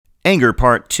Anger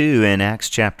Part 2 in Acts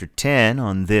chapter 10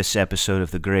 on this episode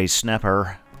of the Gray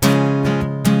Snapper.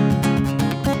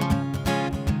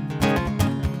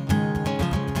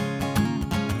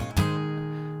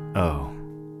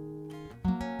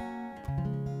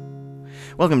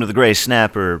 Welcome to the Gray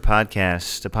Snapper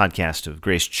podcast, a podcast of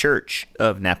Grace Church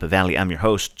of Napa Valley. I'm your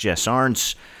host, Jess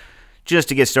Arns. Just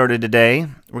to get started today,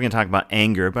 we're going to talk about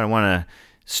anger, but I want to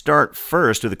start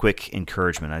first with a quick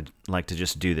encouragement. I'd like to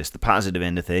just do this, the positive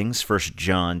end of things. 1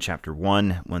 John chapter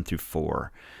 1 through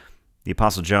 4. The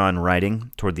Apostle John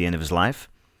writing toward the end of his life.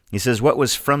 He says, "What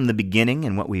was from the beginning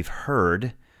and what we've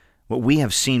heard, what we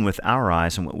have seen with our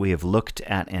eyes and what we have looked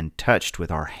at and touched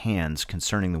with our hands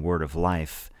concerning the word of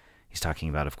life." He's talking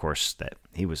about, of course, that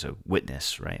he was a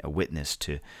witness, right? A witness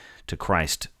to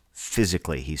Christ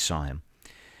physically. He saw him.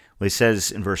 Well, he says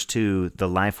in verse 2, "The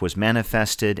life was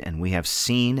manifested, and we have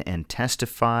seen and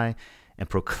testify and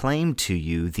proclaim to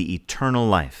you the eternal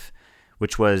life,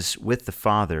 which was with the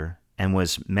Father and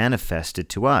was manifested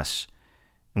to us.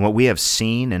 And what we have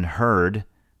seen and heard,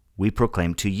 we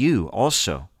proclaim to you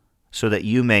also, so that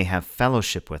you may have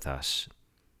fellowship with us."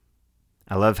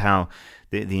 I love how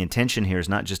the intention here is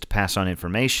not just to pass on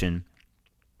information,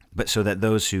 but so that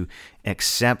those who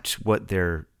accept what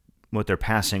they're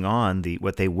passing on,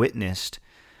 what they witnessed,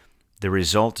 the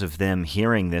result of them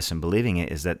hearing this and believing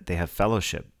it is that they have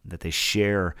fellowship, that they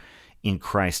share in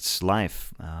Christ's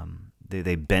life.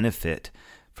 They benefit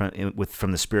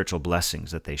from the spiritual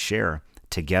blessings that they share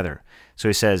together. So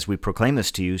he says, "We proclaim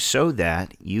this to you so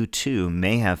that you too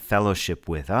may have fellowship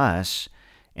with us.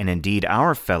 And indeed,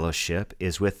 our fellowship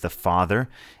is with the Father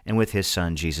and with His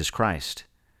Son, Jesus Christ.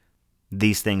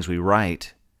 These things we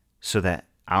write so that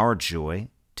our joy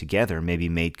together may be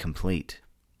made complete."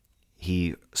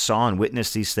 He saw and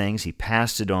witnessed these things. He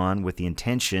passed it on with the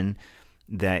intention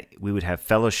that we would have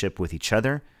fellowship with each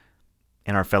other,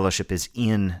 and our fellowship is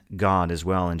in God as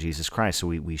well, in Jesus Christ. So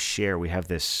we share. We have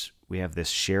this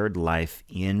shared life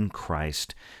in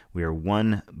Christ. We are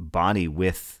one body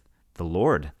with the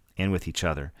Lord and with each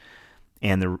other.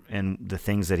 And the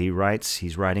things that he writes,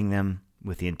 he's writing them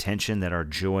with the intention that our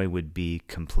joy would be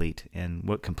complete. And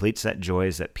what completes that joy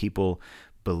is that people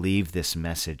believe this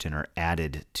message and are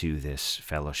added to this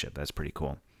fellowship. That's pretty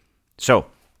cool. So,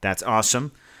 that's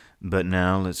awesome. But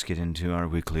now let's get into our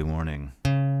weekly warning.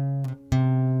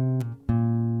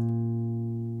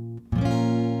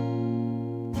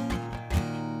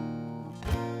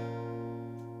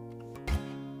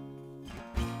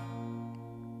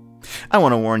 I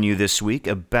want to warn you this week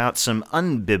about some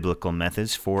unbiblical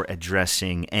methods for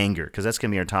addressing anger, because that's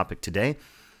going to be our topic today.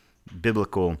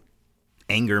 Biblical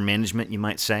anger management, you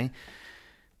might say.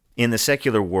 In the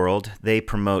secular world, they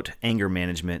promote anger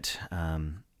management. They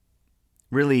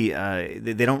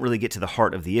don't really get to the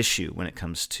heart of the issue when it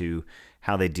comes to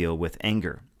how they deal with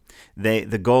anger.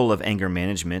 The goal of anger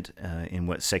management, in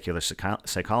what secular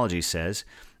psychology says,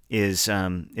 is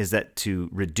that to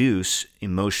reduce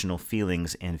emotional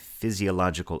feelings and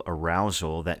physiological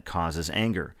arousal that causes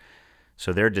anger.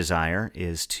 So their desire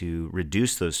is to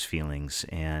reduce those feelings,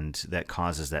 and that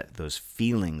causes those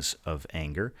feelings of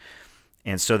anger.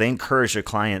 And so they encourage their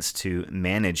clients to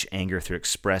manage anger through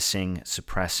expressing,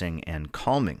 suppressing, and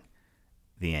calming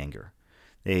the anger.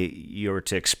 You're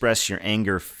to express your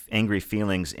angry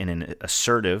feelings in an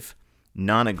assertive,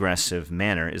 non-aggressive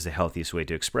manner is the healthiest way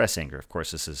to express anger. Of course,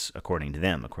 this is according to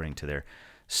them, according to their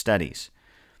studies.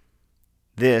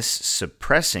 This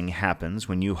suppressing happens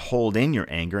when you hold in your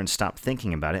anger and stop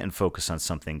thinking about it and focus on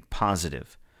something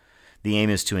positive. The aim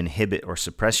is to inhibit or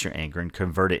suppress your anger and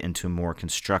convert it into more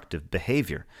constructive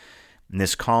behavior. And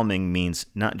this calming means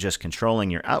not just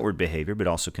controlling your outward behavior, but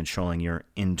also controlling your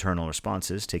internal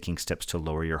responses, taking steps to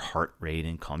lower your heart rate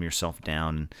and calm yourself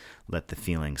down and let the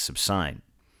feelings subside.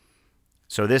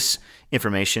 So this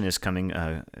information is coming,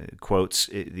 quotes,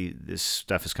 this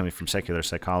stuff is coming from secular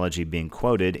psychology, being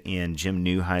quoted in Jim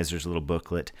Neuheiser's little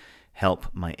booklet, "Help,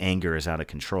 My Anger is Out of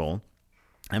Control."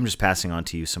 I'm just passing on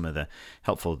to you some of the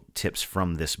helpful tips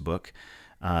from this book.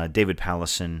 David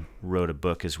Pallison wrote a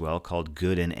book as well called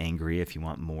 "Good and Angry," if you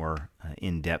want more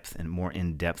in-depth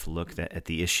look at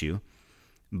the issue.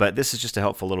 But this is just a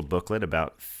helpful little booklet,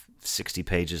 about 60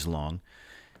 pages long.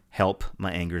 "Help,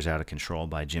 My Anger is Out of Control"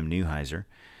 by Jim Neuheiser.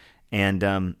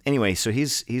 And anyway, so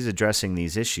he's addressing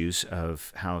these issues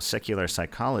of how secular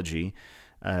psychology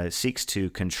seeks to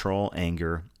control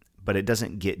anger, but it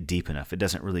doesn't get deep enough. It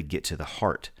doesn't really get to the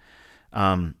heart.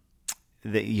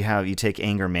 You take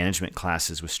anger management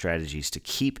classes with strategies to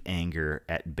keep anger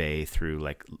at bay through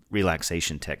like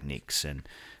relaxation techniques and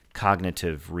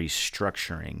cognitive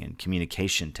restructuring and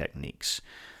communication techniques,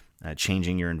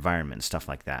 changing your environment, stuff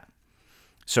like that.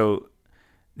 So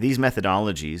these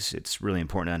methodologies, it's really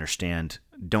important to understand,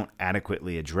 don't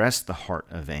adequately address the heart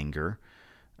of anger.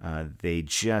 They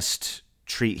just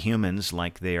treat humans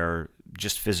like they are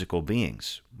just physical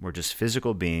beings. We're just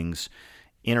physical beings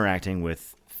interacting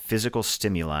with physical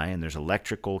stimuli, and there's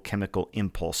electrical, chemical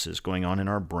impulses going on in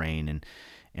our brain,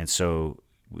 and so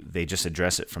they just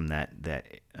address it from that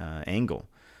angle.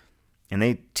 And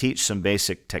they teach some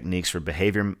basic techniques for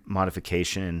behavior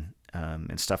modification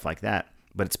and stuff like that,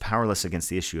 but it's powerless against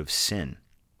the issue of sin.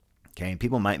 Okay, and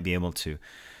people might be able to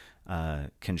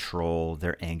control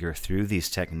their anger through these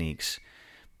techniques,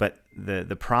 but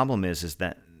the problem is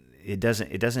that it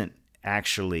doesn't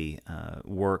actually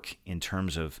work in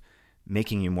terms of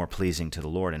making you more pleasing to the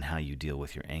Lord in how you deal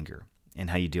with your anger and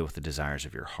how you deal with the desires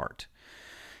of your heart.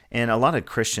 And a lot of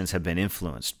Christians have been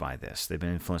influenced by this. They've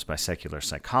been influenced by secular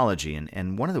psychology.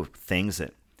 And one of the things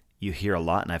that you hear a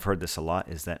lot, and I've heard this a lot,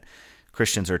 is that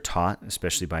Christians are taught,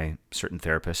 especially by certain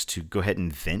therapists, to go ahead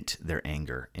and vent their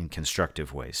anger in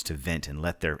constructive ways, to vent and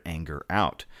let their anger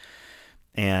out.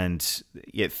 And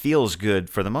it feels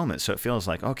good for the moment. So it feels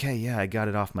like, okay, yeah, I got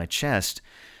it off my chest.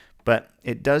 But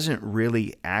it doesn't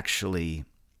really actually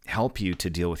help you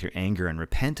to deal with your anger and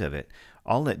repent of it.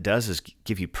 All it does is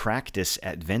give you practice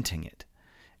at venting it,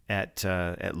 at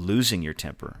losing your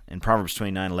temper. And Proverbs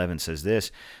 29:11 says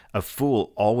this: "A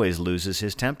fool always loses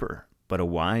his temper, but a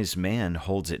wise man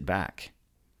holds it back."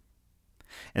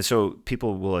 And so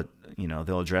people will,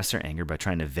 they'll address their anger by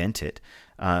trying to vent it,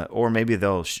 or maybe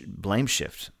they'll blame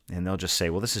shift, and they'll just say,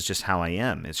 well, this is just how I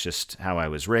am. It's just how I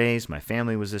was raised. My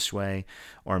family was this way.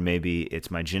 Or maybe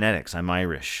it's my genetics. I'm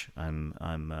Irish.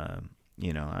 My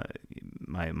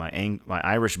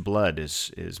Irish blood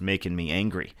is making me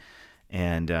angry.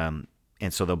 And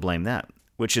so they'll blame that,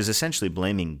 which is essentially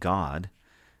blaming God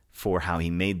for how he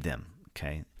made them,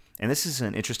 okay? And this is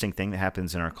an interesting thing that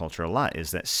happens in our culture a lot,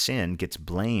 is that sin gets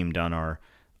blamed on our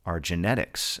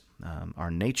genetics, our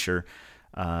nature,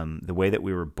 the way that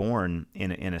we were born,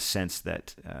 in a sense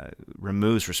that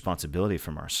removes responsibility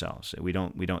from ourselves. We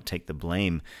don't take the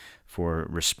blame for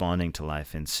responding to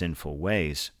life in sinful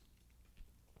ways.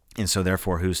 And so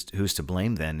therefore, who's to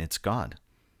blame then? It's God.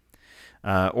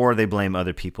 Or they blame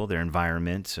other people, their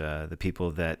environment, the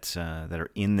people that are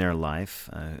in their life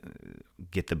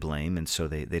get the blame, and so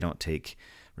they don't take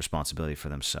responsibility for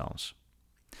themselves.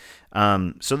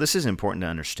 So this is important to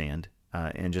understand,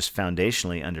 and just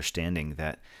foundationally understanding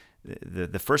that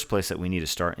the first place that we need to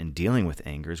start in dealing with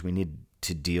anger is we need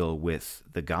to deal with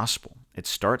the gospel. It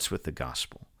starts with the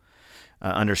gospel,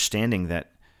 understanding that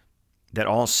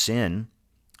all sin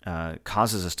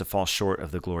causes us to fall short of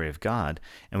the glory of God,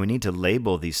 and we need to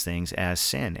label these things as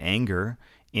sin. Anger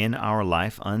in our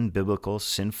life, unbiblical,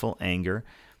 sinful anger,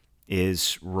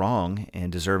 is wrong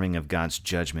and deserving of God's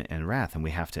judgment and wrath, and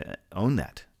we have to own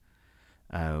that.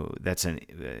 That's a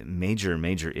major,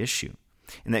 major issue,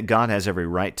 and that God has every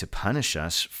right to punish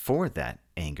us for that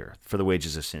anger. For the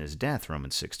wages of sin is death,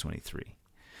 Romans 6:23.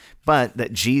 But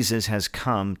that Jesus has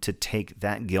come to take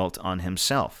that guilt on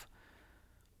himself.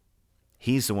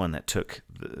 He's the one that took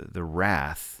the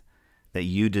wrath that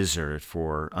you deserved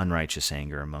for unrighteous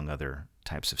anger, among other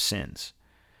types of sins.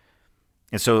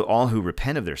 And so all who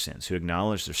repent of their sins, who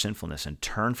acknowledge their sinfulness and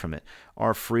turn from it,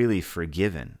 are freely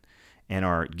forgiven and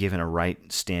are given a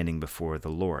right standing before the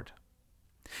Lord.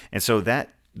 And so that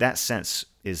sense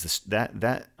is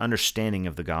that understanding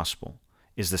of the gospel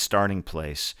is the starting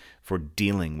place for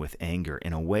dealing with anger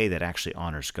in a way that actually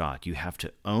honors God. You have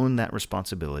to own that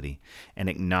responsibility and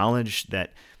acknowledge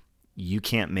that you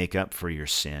can't make up for your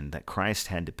sin, that Christ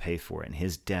had to pay for it, and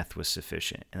his death was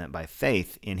sufficient, and that by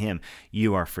faith in him,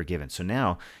 you are forgiven. So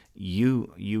now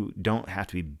you don't have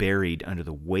to be buried under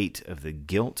the weight of the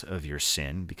guilt of your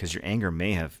sin, because your anger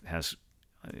has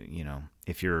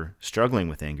if you're struggling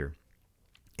with anger,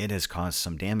 it has caused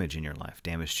some damage in your life,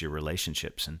 damage to your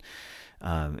relationships, and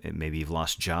maybe you've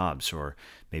lost jobs, or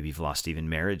maybe you've lost even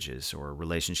marriages or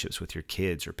relationships with your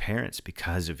kids or parents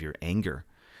because of your anger.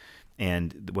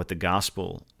 And what the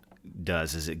gospel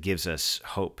does is it gives us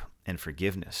hope and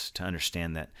forgiveness to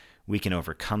understand that we can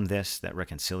overcome this, that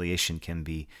reconciliation can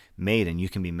be made, and you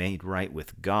can be made right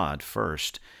with God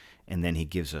first, and then he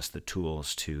gives us the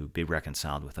tools to be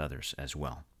reconciled with others as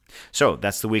well. So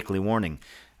that's the weekly warning.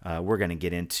 We're going to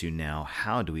get into now,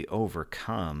 how do we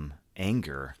overcome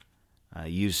anger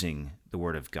using the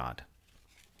Word of God.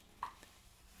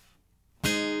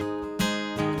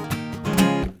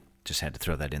 Just had to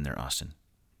throw that in there, Austin.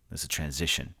 There's a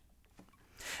transition.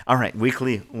 All right,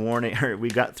 weekly warning. We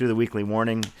got through the weekly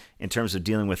warning in terms of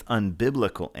dealing with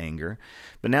unbiblical anger,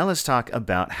 but now let's talk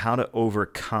about how to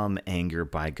overcome anger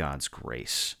by God's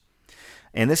grace.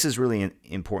 And this is really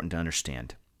important to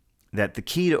understand, that the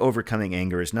key to overcoming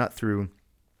anger is not through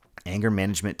anger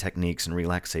management techniques and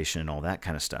relaxation and all that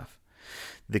kind of stuff.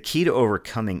 The key to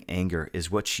overcoming anger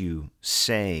is what you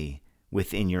say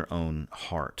within your own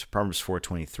heart. Proverbs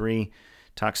 4:23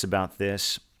 talks about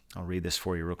this. I'll read this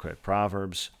for you real quick.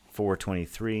 Proverbs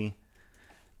 4:23,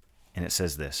 and it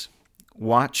says this: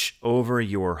 "Watch over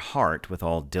your heart with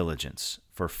all diligence,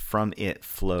 for from it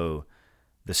flow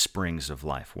the springs of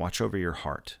life." Watch over your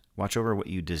heart. Watch over what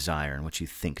you desire and what you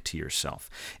think to yourself,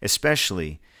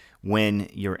 especially when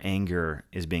your anger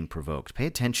is being provoked. Pay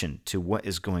attention to what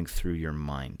is going through your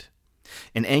mind.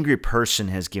 An angry person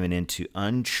has given in to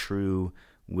untrue,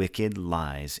 wicked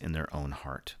lies in their own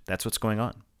heart. That's what's going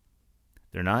on.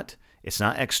 It's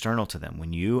not external to them.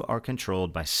 When you are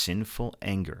controlled by sinful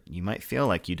anger, you might feel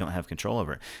like you don't have control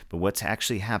over it, but what's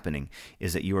actually happening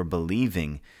is that you are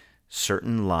believing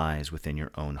certain lies within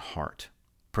your own heart.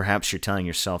 Perhaps you're telling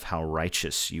yourself how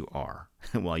righteous you are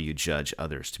while you judge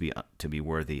others to be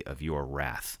worthy of your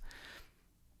wrath.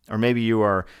 Or maybe you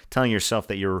are telling yourself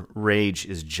that your rage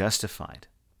is justified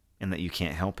and that you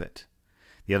can't help it.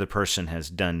 The other person has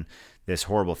done this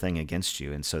horrible thing against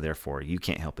you, and so therefore you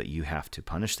can't help it. You have to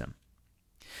punish them.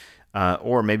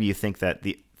 Or maybe you think that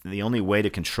the only way to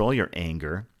control your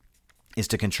anger is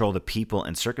to control the people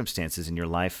and circumstances in your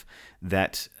life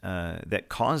that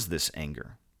cause this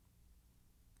anger.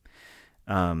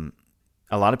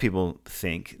 A lot of people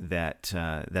think that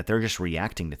they're just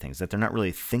reacting to things, that they're not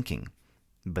really thinking,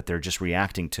 but they're just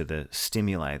reacting to the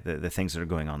stimuli, the things that are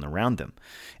going on around them.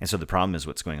 And so the problem is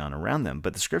what's going on around them.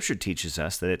 But the scripture teaches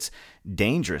us that it's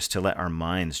dangerous to let our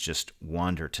minds just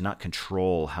wander, to not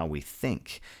control how we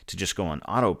think, to just go on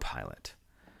autopilot.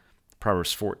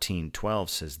 Proverbs 14:12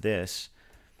 says this,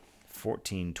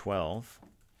 14:12.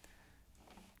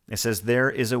 It says, "There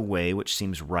is a way which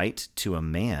seems right to a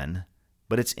man,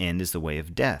 but its end is the way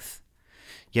of death."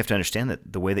 You have to understand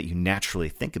that the way that you naturally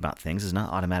think about things is not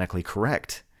automatically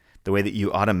correct. The way that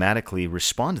you automatically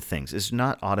respond to things is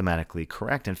not automatically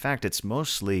correct. In fact, it's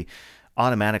mostly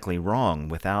automatically wrong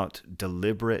without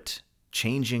deliberate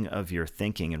changing of your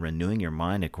thinking and renewing your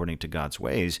mind according to God's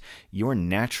ways. Your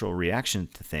natural reaction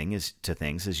to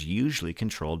things is usually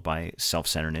controlled by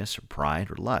self-centeredness or pride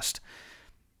or lust.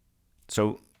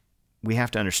 So we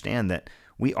have to understand that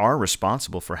we are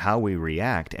responsible for how we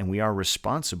react, and we are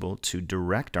responsible to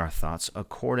direct our thoughts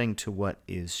according to what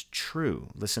is true.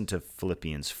 Listen to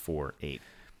Philippians 4:8.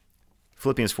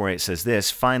 Philippians 4:8 says this,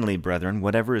 "Finally, brethren,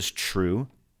 whatever is true,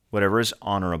 whatever is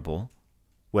honorable,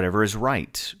 whatever is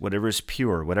right, whatever is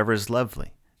pure, whatever is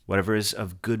lovely, whatever is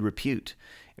of good repute,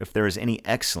 if there is any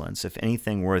excellence, if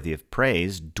anything worthy of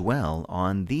praise, dwell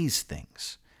on these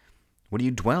things." What do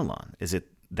you dwell on? Is it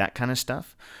that kind of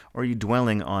stuff? Or are you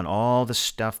dwelling on all the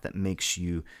stuff that makes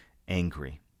you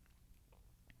angry?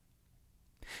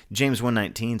 James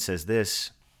 1:19 says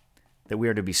this, that we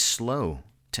are to be slow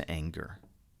to anger.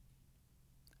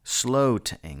 Slow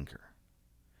to anger.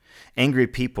 Angry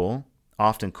people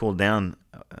often cool down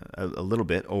a little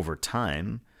bit over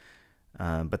time,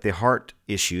 but the heart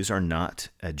issues are not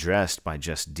addressed by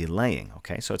just delaying.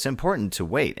 Okay, so it's important to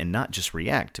wait and not just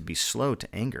react, to be slow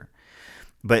to anger.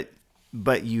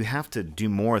 But you have to do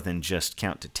more than just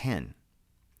count to 10.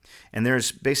 And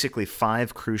there's basically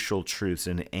 5 crucial truths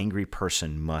an angry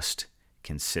person must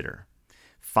consider.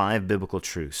 5 biblical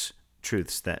truths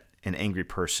that an angry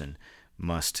person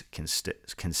must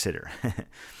consider.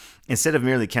 Instead of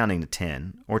merely counting to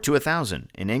 10 or to 1,000,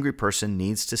 an angry person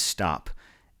needs to stop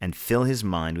and fill his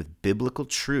mind with biblical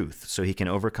truth so he can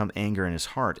overcome anger in his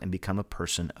heart and become a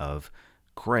person of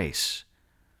grace.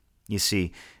 You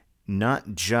see,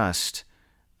 not just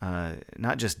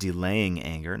delaying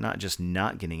anger, not just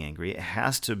not getting angry. It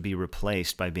has to be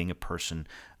replaced by being a person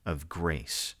of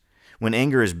grace. When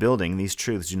anger is building, these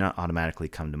truths do not automatically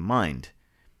come to mind.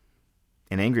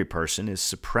 An angry person is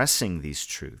suppressing these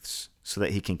truths so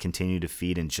that he can continue to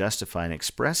feed and justify and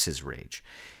express his rage.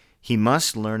 He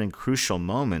must learn in crucial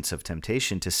moments of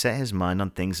temptation to set his mind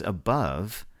on things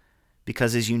above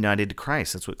because he's united to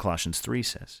Christ. That's what Colossians 3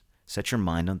 says. Set your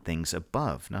mind on things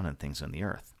above, not on things on the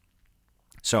earth.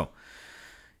 So,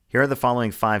 here are the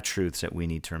following 5 truths that we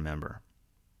need to remember.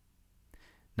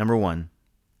 Number 1,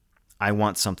 I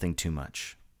want something too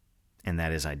much, and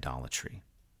that is idolatry.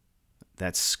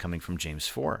 That's coming from James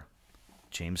 4.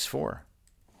 James 4.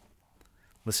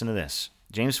 Listen to this.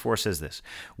 James 4 says this,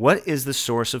 "What is the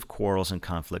source of quarrels and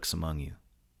conflicts among you?"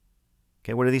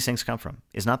 Okay, where do these things come from?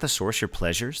 Is not the source your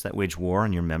pleasures that wage war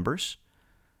on your members?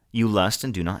 You lust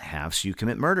and do not have, so you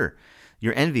commit murder.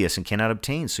 You're envious and cannot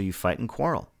obtain, so you fight and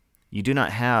quarrel. You do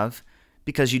not have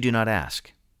because you do not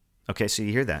ask. Okay, so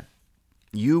you hear that.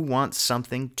 You want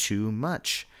something too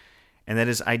much, and that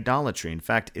is idolatry. In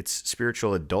fact, it's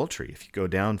spiritual adultery. If you go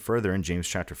down further in James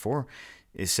chapter 4,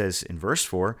 it says in verse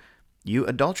 4, you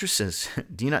adulteresses,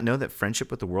 do you not know that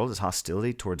friendship with the world is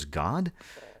hostility towards God?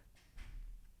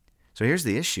 So here's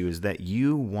the issue, is that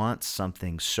you want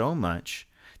something so much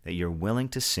that you're willing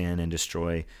to sin and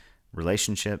destroy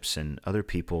relationships and other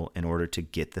people in order to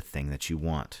get the thing that you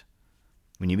want.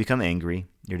 When you become angry,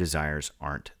 your desires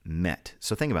aren't met.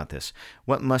 So think about this.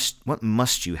 What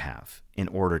must you have in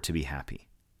order to be happy?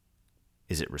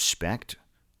 Is it respect,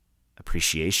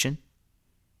 appreciation,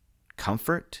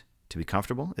 comfort, to be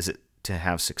comfortable? Is it to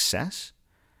have success?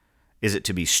 Is it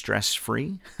to be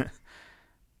stress-free?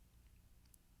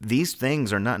 These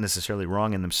things are not necessarily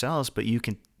wrong in themselves, but you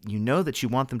know that you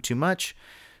want them too much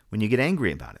when you get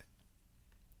angry about it.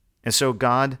 And so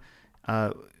God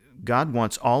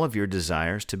wants all of your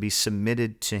desires to be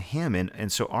submitted to Him,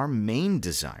 and so our main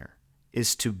desire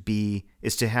is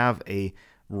to have a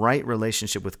right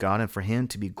relationship with God and for Him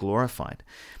to be glorified.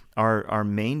 Our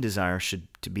main desire should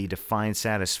to be to find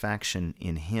satisfaction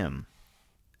in Him.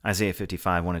 Isaiah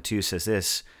 55:1-2 says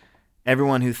this: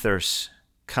 "Everyone who thirsts,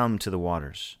 come to the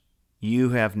waters. You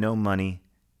who have no money,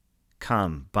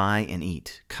 come, buy and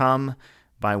eat. Come,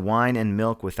 buy wine and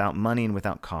milk without money and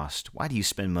without cost. Why do you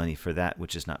spend money for that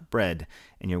which is not bread,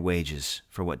 and your wages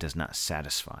for what does not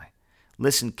satisfy?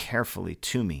 Listen carefully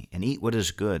to me, and eat what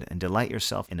is good, and delight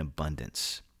yourself in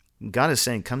abundance." God is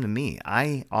saying, come to me.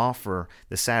 I offer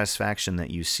the satisfaction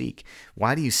that you seek.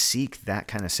 Why do you seek that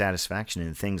kind of satisfaction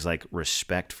in things like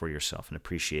respect for yourself and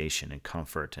appreciation and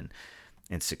comfort and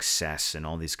success and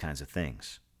all these kinds of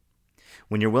things?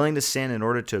 When you're willing to sin in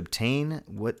order to obtain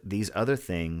what these other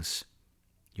things,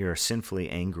 you're sinfully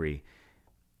angry,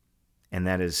 and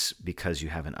that is because you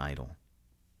have an idol.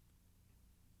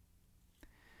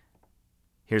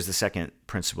 Here's the second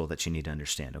principle that you need to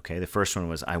understand, okay? The first one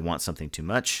was, I want something too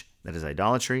much. That is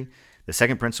idolatry. The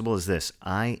second principle is this: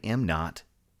 I am not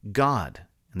God,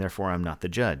 and therefore I'm not the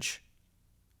judge.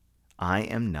 I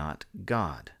am not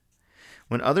God.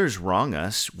 When others wrong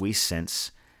us, we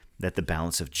sense that the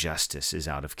balance of justice is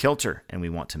out of kilter, and we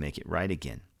want to make it right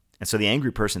again. And so the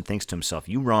angry person thinks to himself,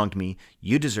 you wronged me,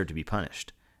 you deserve to be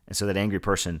punished. And so that angry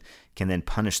person can then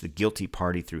punish the guilty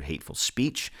party through hateful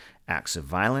speech, acts of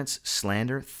violence,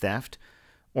 slander, theft,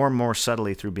 or more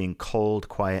subtly through being cold,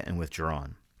 quiet, and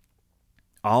withdrawn.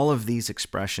 All of these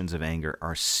expressions of anger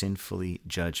are sinfully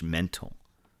judgmental.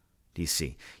 Do you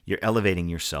see? You're elevating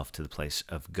yourself to the place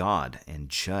of God and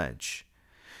judge.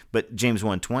 But James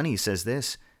 1:20 says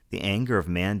this: the anger of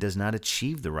man does not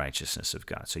achieve the righteousness of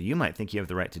God. So you might think you have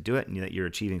the right to do it and that you're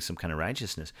achieving some kind of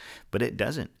righteousness, but it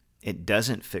doesn't. It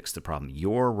doesn't fix the problem.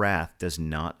 Your wrath does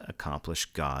not accomplish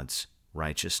God's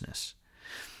righteousness.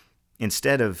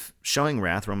 Instead of showing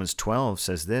wrath, Romans 12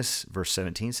 says this, verse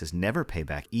 17 says, never pay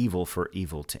back evil for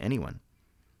evil to anyone.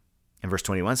 And verse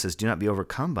 21 says, do not be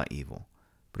overcome by evil,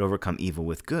 but overcome evil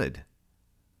with good.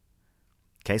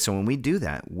 Okay, so when we do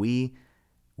that, we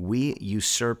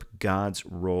usurp God's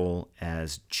role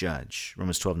as judge.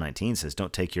 Romans 12:19 says,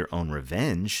 don't take your own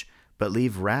revenge, but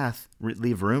leave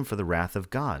room for the wrath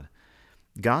of God.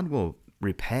 God will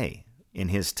repay in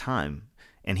His time,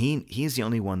 and He is the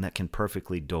only one that can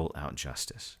perfectly dole out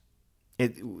justice.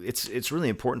 It's really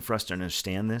important for us to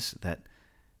understand this, that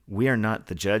we are not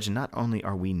the judge, and not only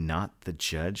are we not the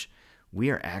judge, we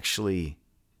are actually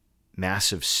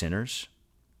massive sinners.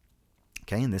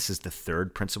 Okay, and this is the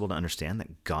third principle to understand,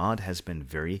 that God has been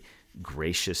very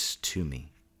gracious to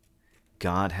me.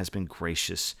 God has been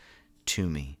gracious to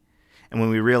me. And when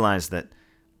we realize that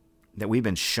we've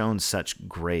been shown such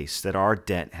grace, that our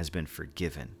debt has been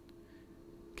forgiven,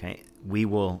 okay, we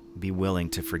will be willing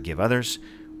to forgive others.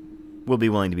 We'll be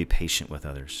willing to be patient with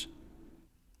others.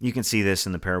 You can see this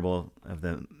in the parable of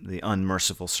the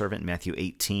unmerciful servant, Matthew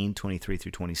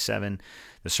 18:23-27.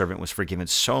 The servant was forgiven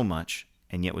so much,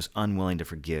 and yet was unwilling to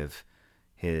forgive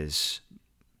his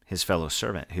fellow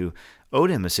servant, who owed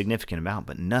him a significant amount,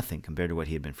 but nothing compared to what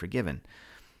he had been forgiven.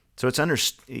 So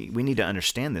we need to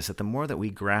understand this, that the more that we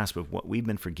grasp of what we've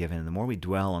been forgiven, and the more we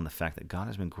dwell on the fact that God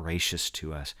has been gracious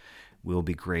to us, we'll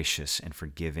be gracious and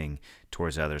forgiving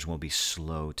towards others. We'll be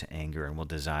slow to anger, and we'll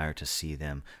desire to see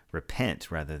them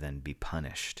repent rather than be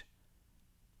punished.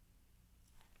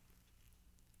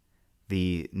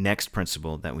 The next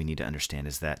principle that we need to understand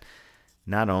is that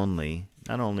not only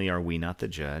are we not the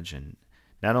judge, and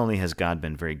not only has God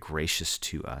been very gracious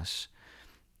to us,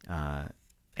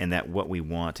 and that what we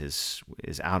want is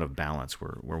out of balance,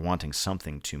 we're wanting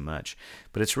something too much,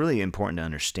 but it's really important to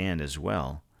understand as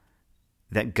well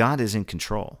that God is in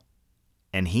control.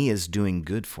 and he is doing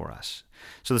good for us.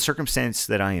 So the circumstance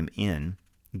that I am in,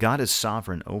 God is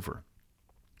sovereign over.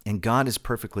 And God is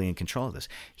perfectly in control of this.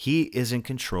 He is in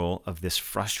control of this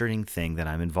frustrating thing that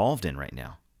I'm involved in right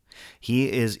now.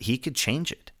 He could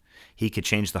change it. He could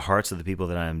change the hearts of the people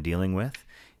that I am dealing with.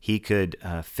 He could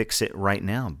fix it right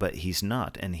now, but he's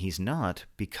not. And he's not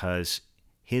because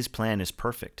his plan is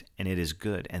perfect and it is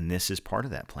good. And this is part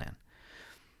of that plan.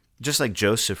 Just like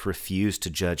Joseph refused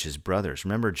to judge his brothers.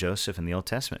 Remember Joseph in the Old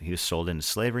Testament? He was sold into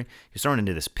slavery. He was thrown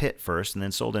into this pit first and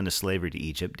then sold into slavery to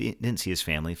Egypt. He didn't see his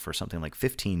family for something like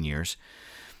 15 years.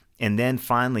 And then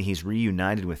finally he's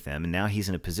reunited with them, and now he's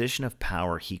in a position of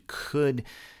power. He could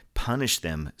punish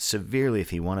them severely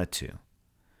if he wanted to.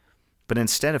 But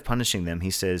instead of punishing them, he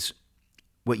says,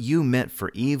 what you meant for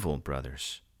evil,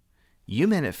 brothers, you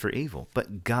meant it for evil,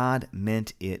 but God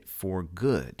meant it for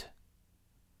good.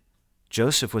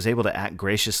 Joseph was able to act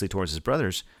graciously towards his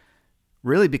brothers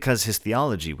really because his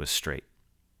theology was straight.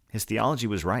 His theology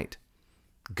was right.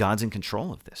 God's in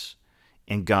control of this,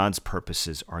 and God's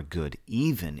purposes are good,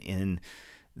 even in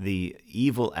the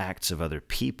evil acts of other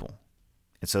people.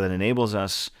 And so that enables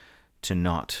us to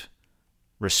not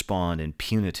respond in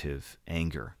punitive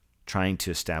anger, trying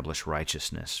to establish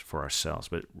righteousness for ourselves,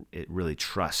 but it really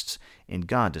trusts in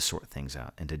God to sort things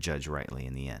out and to judge rightly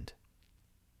in the end.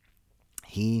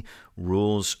 He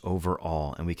rules over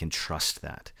all, and we can trust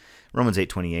that. Romans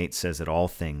 8:28 says that all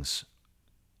things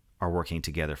are working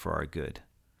together for our good.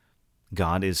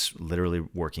 God is literally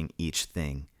working each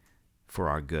thing for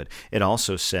our good. It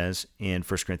also says in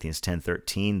 1 Corinthians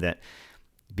 10:13 that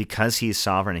because he is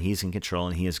sovereign and he's in control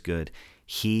and he is good,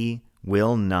 he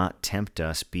will not tempt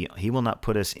us. He will not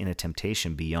put us in a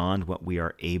temptation beyond what we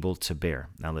are able to bear.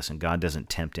 Now listen, God doesn't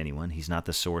tempt anyone. He's not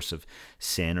the source of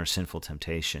sin or sinful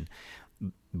temptation.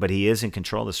 But he is in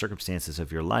control of the circumstances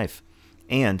of your life,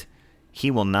 and he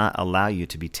will not allow you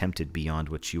to be tempted beyond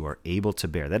what you are able to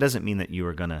bear. That doesn't mean that you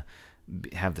are going to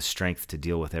have the strength to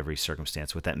deal with every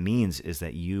circumstance. What that means is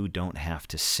that you don't have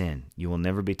to sin. You will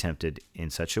never be tempted in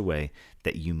such a way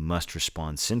that you must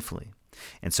respond sinfully.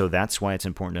 And so that's why it's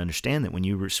important to understand that when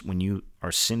you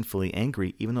are sinfully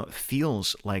angry, even though it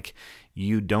feels like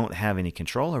you don't have any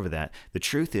control over that, the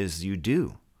truth is you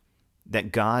do.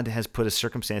 That God has put a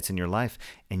circumstance in your life,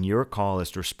 and your call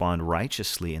is to respond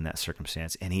righteously in that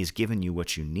circumstance, and he's given you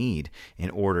what you need in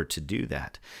order to do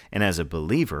that. And as a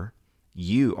believer,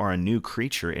 you are a new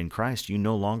creature in Christ. You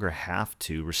no longer have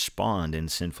to respond in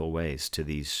sinful ways to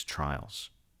these trials.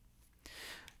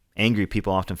 Angry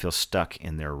people often feel stuck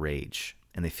in their rage,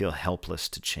 and they feel helpless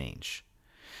to change.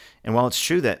 And while it's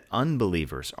true that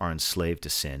unbelievers are enslaved to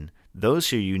sin, those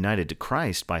who are united to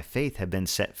Christ by faith have been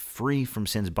set free from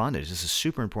sin's bondage. This is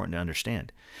super important to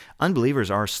understand.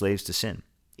 Unbelievers are slaves to sin.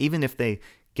 Even if they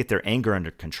get their anger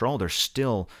under control, they're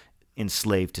still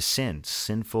enslaved to sin,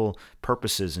 sinful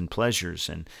purposes and pleasures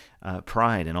and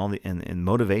pride and all and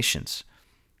motivations.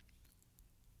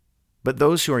 But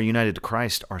those who are united to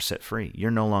Christ are set free.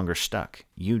 You're no longer stuck.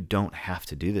 You don't have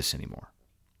to do this anymore.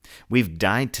 We've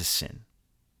died to sin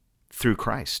through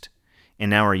Christ, and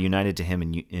now are united to him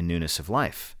in newness of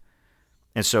life.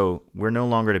 And so we're no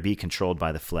longer to be controlled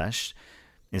by the flesh.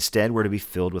 Instead, we're to be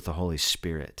filled with the Holy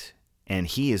Spirit, and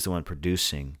he is the one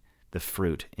producing the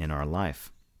fruit in our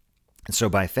life. And so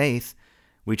by faith,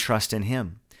 we trust in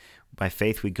him. By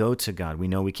faith, we go to God. We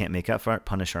know we can't make up for it,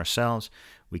 punish ourselves.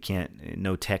 We can't,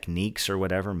 no techniques or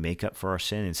whatever, make up for our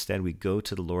sin. Instead, we go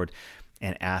to the Lord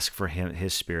and ask for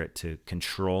his Spirit to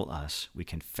control us. We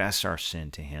confess our sin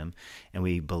to him, and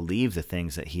we believe the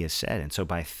things that he has said. And so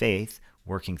by faith,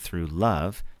 working through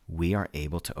love, we are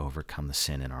able to overcome the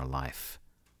sin in our life.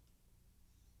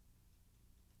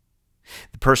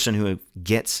 The person who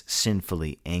gets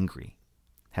sinfully angry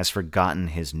has forgotten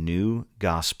his new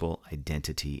gospel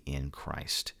identity in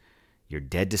Christ. You're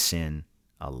dead to sin,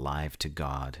 alive to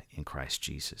God in Christ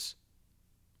Jesus.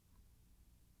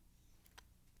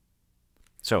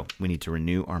 So we need to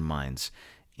renew our minds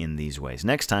in these ways.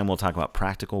 Next time, we'll talk about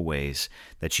practical ways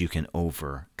that you can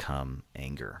overcome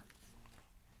anger.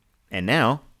 And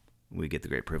now, we get the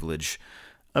great privilege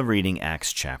of reading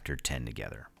Acts chapter 10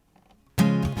 together.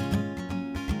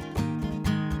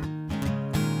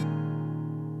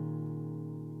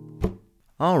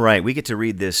 All right, we get to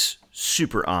read this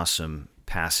super awesome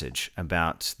passage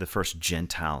about the first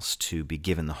Gentiles to be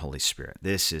given the Holy Spirit.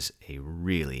 This is a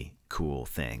really cool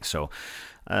thing. So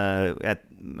I'm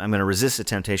going to resist the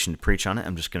temptation to preach on it.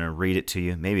 I'm just going to read it to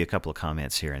you, maybe a couple of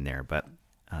comments here and there, but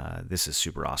this is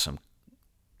super awesome.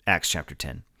 Acts chapter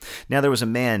 10. Now there was a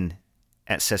man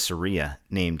at Caesarea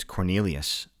named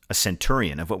Cornelius, a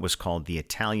centurion of what was called the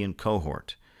Italian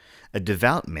cohort, a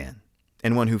devout man,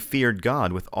 and one who feared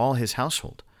God with all his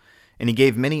household. And he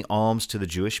gave many alms to the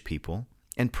Jewish people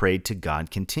and prayed to God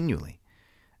continually.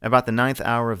 About the 9th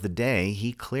hour of the day,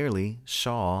 he clearly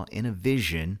saw in a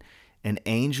vision an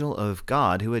angel of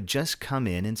God who had just come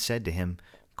in and said to him,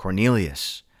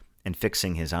 "Cornelius." And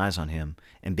fixing his eyes on him,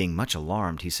 and being much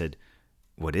alarmed, he said,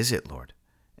 "What is it, Lord?"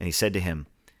 And he said to him,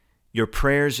 "Your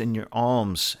prayers and your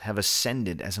alms have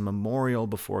ascended as a memorial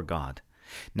before God.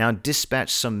 Now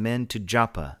dispatch some men to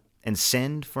Joppa, and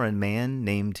send for a man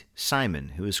named Simon,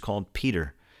 who is called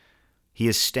Peter. He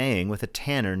is staying with a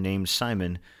tanner named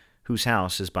Simon, whose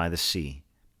house is by the sea."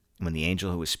 When the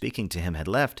angel who was speaking to him had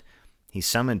left, he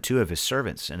summoned 2 of his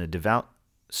servants and a devout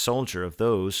soldier of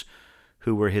those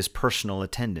who were his personal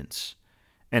attendants.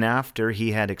 And after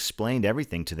he had explained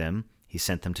everything to them, he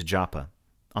sent them to Joppa.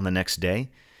 On the next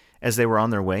day, as they were on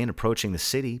their way and approaching the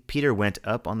city, Peter went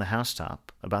up on the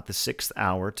housetop about the 6th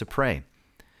hour to pray.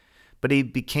 But he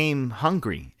became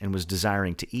hungry and was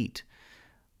desiring to eat.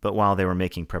 But while they were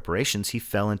making preparations, he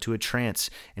fell into a trance,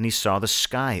 and he saw the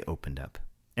sky opened up,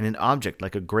 and an object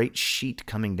like a great sheet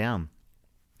coming down,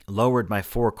 lowered by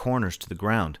 4 corners to the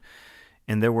ground.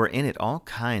 And there were in it all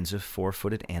kinds of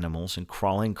 4-footed animals and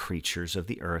crawling creatures of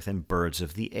the earth and birds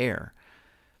of the air.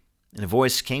 And a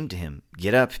voice came to him,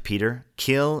 "Get up, Peter,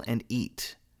 kill and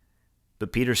eat."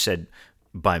 But Peter said,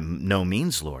 "By no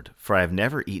means, Lord, for I have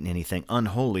never eaten anything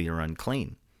unholy or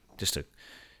unclean." Just a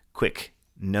quick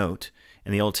note.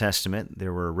 In the Old Testament,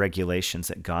 there were regulations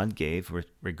that God gave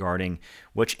regarding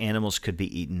which animals could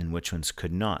be eaten and which ones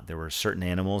could not. There were certain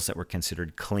animals that were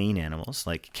considered clean animals,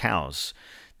 like cows.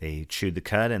 They chewed the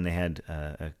cud and they had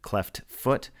a cleft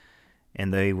foot,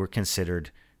 and they were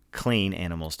considered clean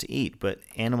animals to eat. But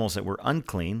animals that were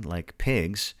unclean, like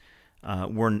pigs,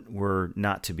 were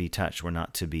not to be touched, were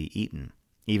not to be eaten.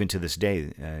 Even to this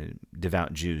day,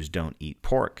 devout Jews don't eat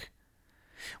pork.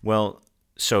 Well,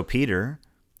 so Peter,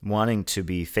 wanting to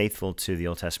be faithful to the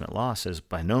Old Testament law, says,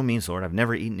 "By no means, Lord, I've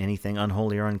never eaten anything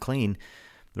unholy or unclean."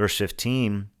 Verse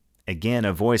 15, again,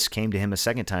 a voice came to him a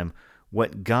second time,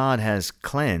 "What God has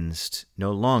cleansed,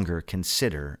 no longer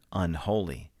consider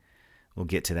unholy." We'll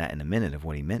get to that in a minute of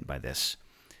what he meant by this.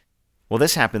 Well,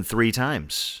 this happened 3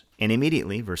 times. And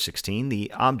immediately, verse 16,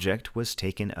 the object was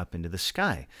taken up into the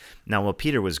sky. Now, while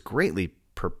Peter was greatly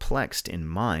perplexed in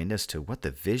mind as to what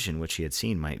the vision which he had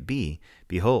seen might be,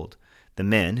 behold, the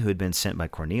men who had been sent by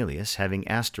Cornelius, having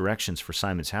asked directions for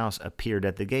Simon's house, appeared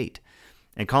at the gate.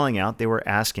 And calling out, they were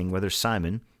asking whether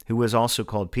Simon, who was also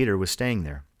called Peter, was staying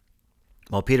there.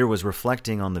 While Peter was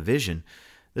reflecting on the vision,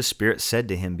 the Spirit said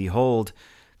to him, "Behold,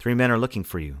 3 men are looking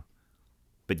for you.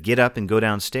 But get up and go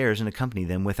downstairs and accompany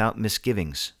them without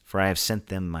misgivings, for I have sent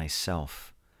them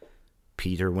myself."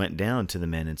 Peter went down to the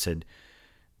men and said,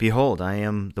 "Behold, I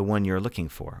am the one you are looking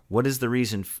for. What is the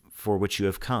reason for which you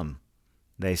have come?"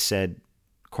 They said,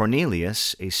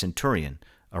 "Cornelius, a centurion,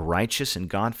 a righteous and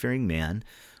God-fearing man,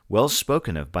 well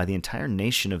spoken of by the entire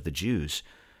nation of the Jews,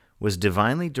 was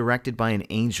divinely directed by an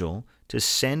angel to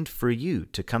send for you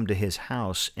to come to his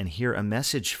house and hear a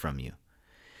message from you."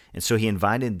 And so he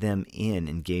invited them in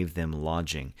and gave them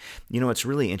lodging. You know, what's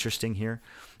really interesting here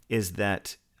is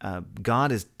that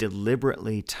God is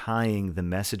deliberately tying the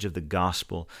message of the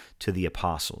gospel to the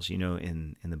apostles. You know,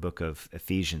 in the book of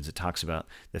Ephesians, it talks about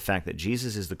the fact that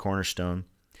Jesus is the cornerstone,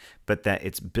 but that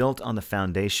it's built on the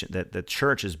foundation, that the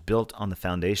church is built on the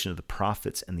foundation of the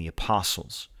prophets and the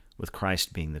apostles, with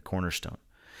Christ being the cornerstone.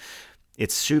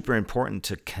 It's super important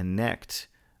to connect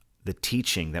the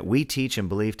teaching that we teach and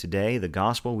believe today, the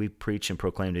gospel we preach and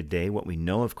proclaim today, what we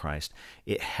know of Christ.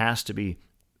 It has to be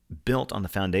built on the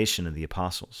foundation of the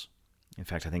apostles. In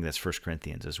fact, I think that's 1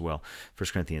 Corinthians as well.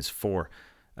 1 Corinthians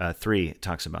 4:3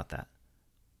 talks about that.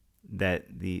 That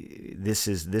this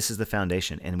is the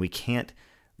foundation, and we can't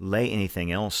lay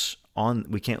anything else on.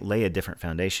 We can't lay a different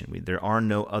foundation. There are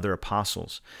no other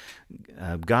apostles.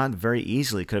 God very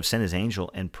easily could have sent his angel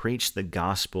and preached the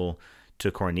gospel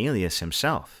to Cornelius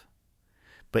himself,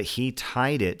 but he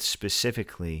tied it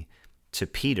specifically to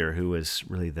Peter, who was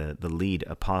really the lead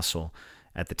apostle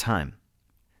at the time.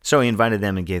 So he invited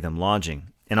them and gave them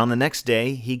lodging. And on the next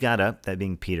day he got up, that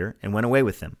being Peter, and went away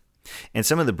with them. And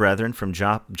some of the brethren from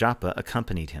Joppa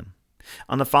accompanied him.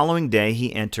 On the following day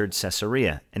he entered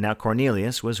Caesarea, and now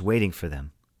Cornelius was waiting for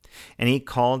them. And he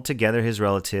called together his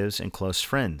relatives and close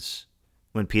friends.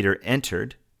 When Peter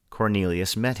entered,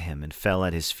 Cornelius met him and fell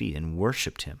at his feet and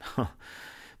worshipped him.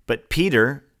 But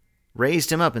Peter raised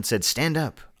him up and said, "Stand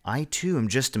up, I too am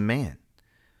just a man."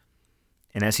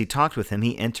 And as he talked with him,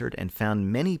 he entered and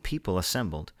found many people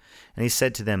assembled. And he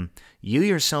said to them, "You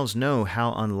yourselves know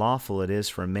how unlawful it is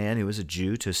for a man who is a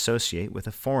Jew to associate with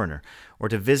a foreigner, or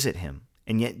to visit him.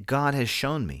 And yet God has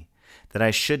shown me that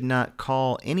I should not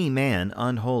call any man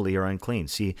unholy or unclean.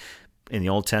 See, in the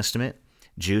Old Testament,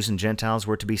 Jews and Gentiles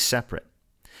were to be separate,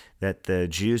 that the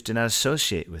Jews did not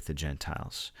associate with the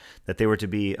Gentiles, that they were to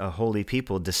be a holy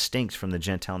people distinct from the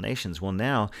Gentile nations. Well,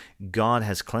 now God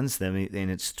has cleansed them, and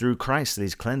it's through Christ that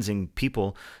he's cleansing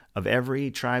people of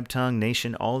every tribe, tongue,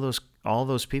 nation. All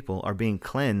those people are being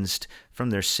cleansed from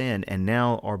their sin and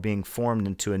now are being formed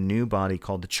into a new body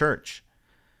called the church.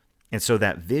 And so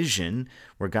that vision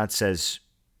where God says,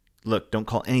 look, don't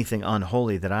call anything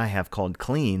unholy that I have called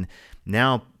clean.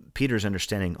 Now Peter's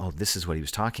understanding, oh, this is what he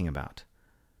was talking about.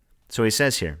 So he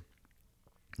says here,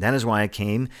 that is why I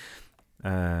came.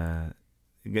 God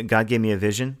gave me a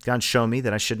vision. God showed me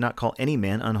that I should not call any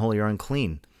man unholy or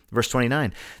unclean. Verse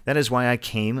 29, that is why I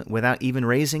came without even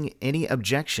raising any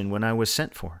objection when I was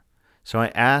sent for. So I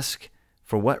ask,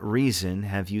 for what reason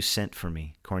have you sent for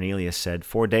me? Cornelius said,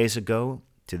 4 days ago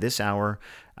to this hour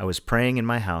I was praying in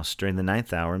my house during the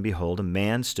 9th hour, and behold, a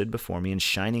man stood before me in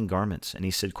shining garments. And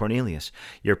he said, Cornelius,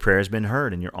 your prayer has been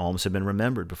heard, and your alms have been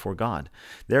remembered before God.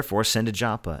 Therefore send to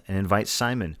Joppa, and invite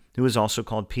Simon, who is also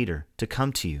called Peter, to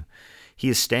come to you. He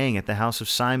is staying at the house of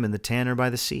Simon the tanner by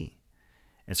the sea.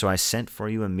 And so I sent for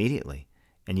you immediately,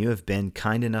 and you have been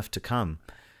kind enough to come.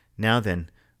 Now then,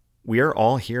 we are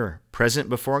all here, present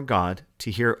before God,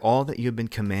 to hear all that you have been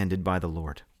commanded by the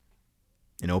Lord.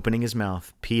 And opening his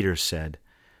mouth, Peter said,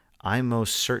 I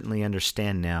most certainly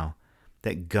understand now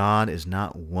that God is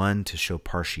not one to show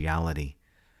partiality,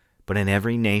 but in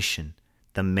every nation,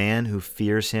 the man who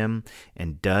fears him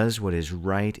and does what is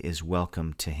right is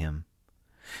welcome to him.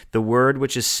 The word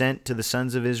which is sent to the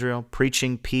sons of Israel,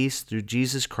 preaching peace through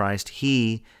Jesus Christ,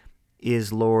 he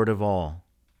is Lord of all.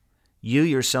 You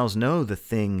yourselves know the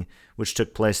thing which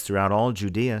took place throughout all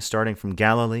Judea, starting from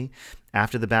Galilee,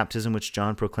 after the baptism which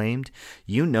John proclaimed.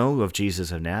 You know of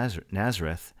Jesus of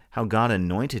Nazareth, how God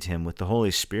anointed him with the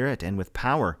Holy Spirit and with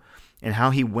power, and how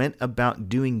he went about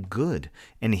doing good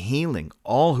and healing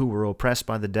all who were oppressed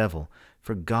by the devil,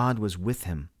 for God was with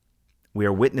him. We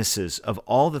are witnesses of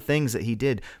all the things that he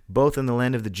did, both in the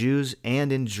land of the Jews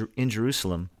and in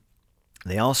Jerusalem.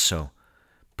 They also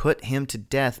put him to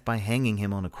death by hanging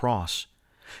him on a cross.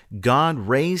 God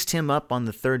raised him up on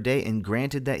the 3rd day and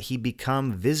granted that he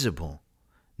become visible,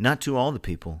 not to all the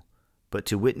people, but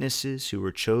to witnesses who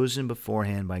were chosen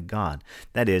beforehand by God,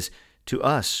 that is, to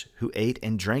us who ate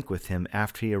and drank with him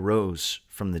after he arose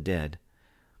from the dead.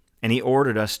 And he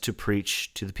ordered us to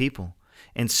preach to the people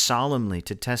and solemnly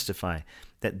to testify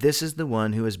that this is the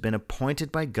one who has been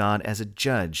appointed by God as a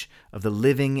judge of the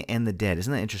living and the dead.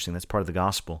 Isn't that interesting? That's part of the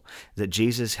gospel, that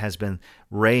Jesus has been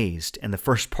raised. And the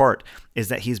first part is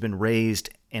that he's been raised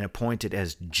and appointed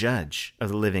as judge of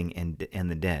the living and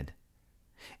the dead.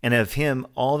 And of him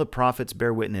all the prophets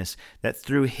bear witness that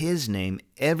through his name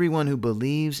everyone who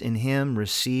believes in him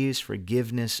receives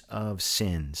forgiveness of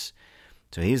sins.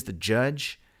 So he's the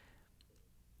judge,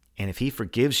 and if he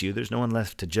forgives you, there's no one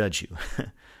left to judge you.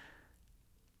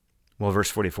 Well,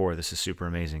 verse 44, this is super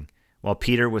amazing. While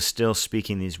Peter was still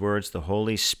speaking these words, the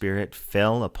Holy Spirit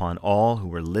fell upon all who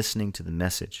were listening to the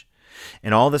message.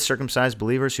 And all the circumcised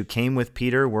believers who came with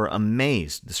Peter were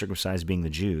amazed, the circumcised being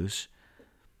the Jews.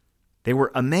 They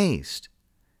were amazed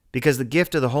because the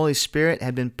gift of the Holy Spirit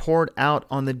had been poured out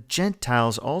on the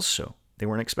Gentiles also. They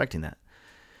weren't expecting that.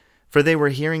 For they were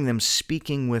hearing them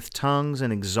speaking with tongues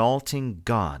and exalting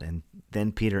God. And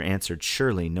then Peter answered,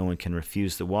 surely no one can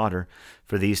refuse the water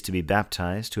for these to be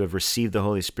baptized, who have received the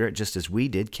Holy Spirit just as we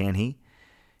did, can he?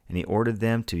 And he ordered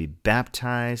them to be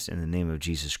baptized in the name of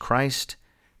Jesus Christ.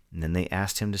 And then they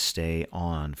asked him to stay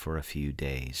on for a few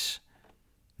days.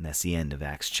 And that's the end of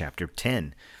Acts chapter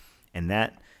 10. And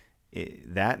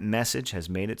that message has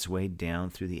made its way down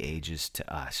through the ages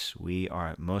to us.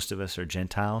 Most of us are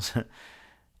Gentiles,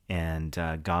 and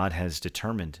God has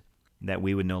determined that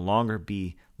we would no longer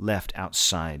be left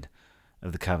outside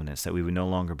of the covenants, that we would no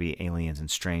longer be aliens and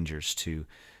strangers to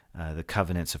the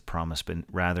covenants of promise, but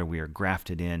rather we are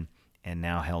grafted in and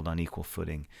now held on equal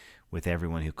footing with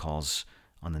everyone who calls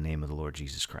on the name of the Lord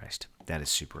Jesus Christ. That is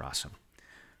super awesome.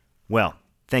 Well,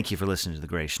 thank you for listening to The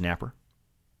Grace Snapper.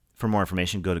 For more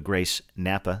information, go to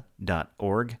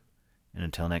gracenapa.org. And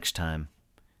until next time,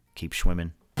 keep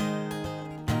swimming.